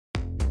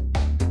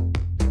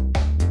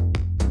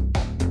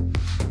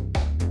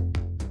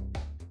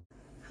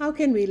How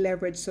can we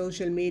leverage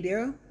social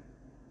media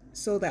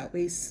so that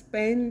we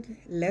spend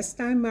less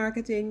time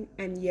marketing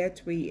and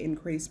yet we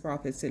increase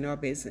profits in our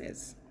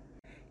business?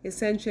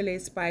 Essentially,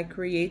 it's by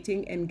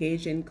creating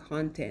engaging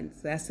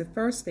content. That's the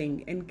first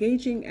thing,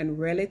 engaging and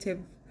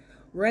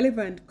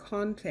relevant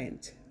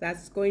content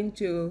that's going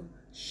to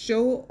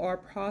show our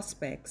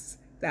prospects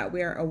that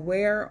we are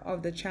aware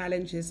of the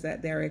challenges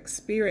that they're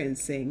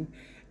experiencing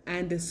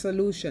and the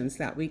solutions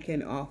that we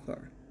can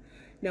offer.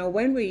 Now,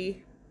 when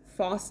we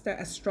foster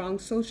a strong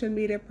social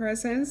media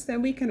presence,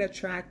 then we can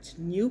attract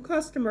new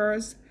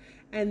customers,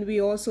 and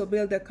we also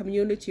build a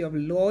community of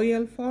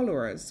loyal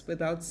followers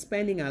without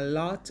spending a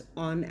lot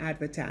on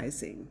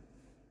advertising.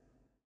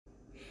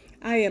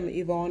 I am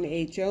Yvonne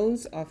A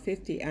Jones of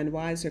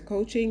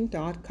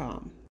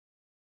 50andwisercoaching.com.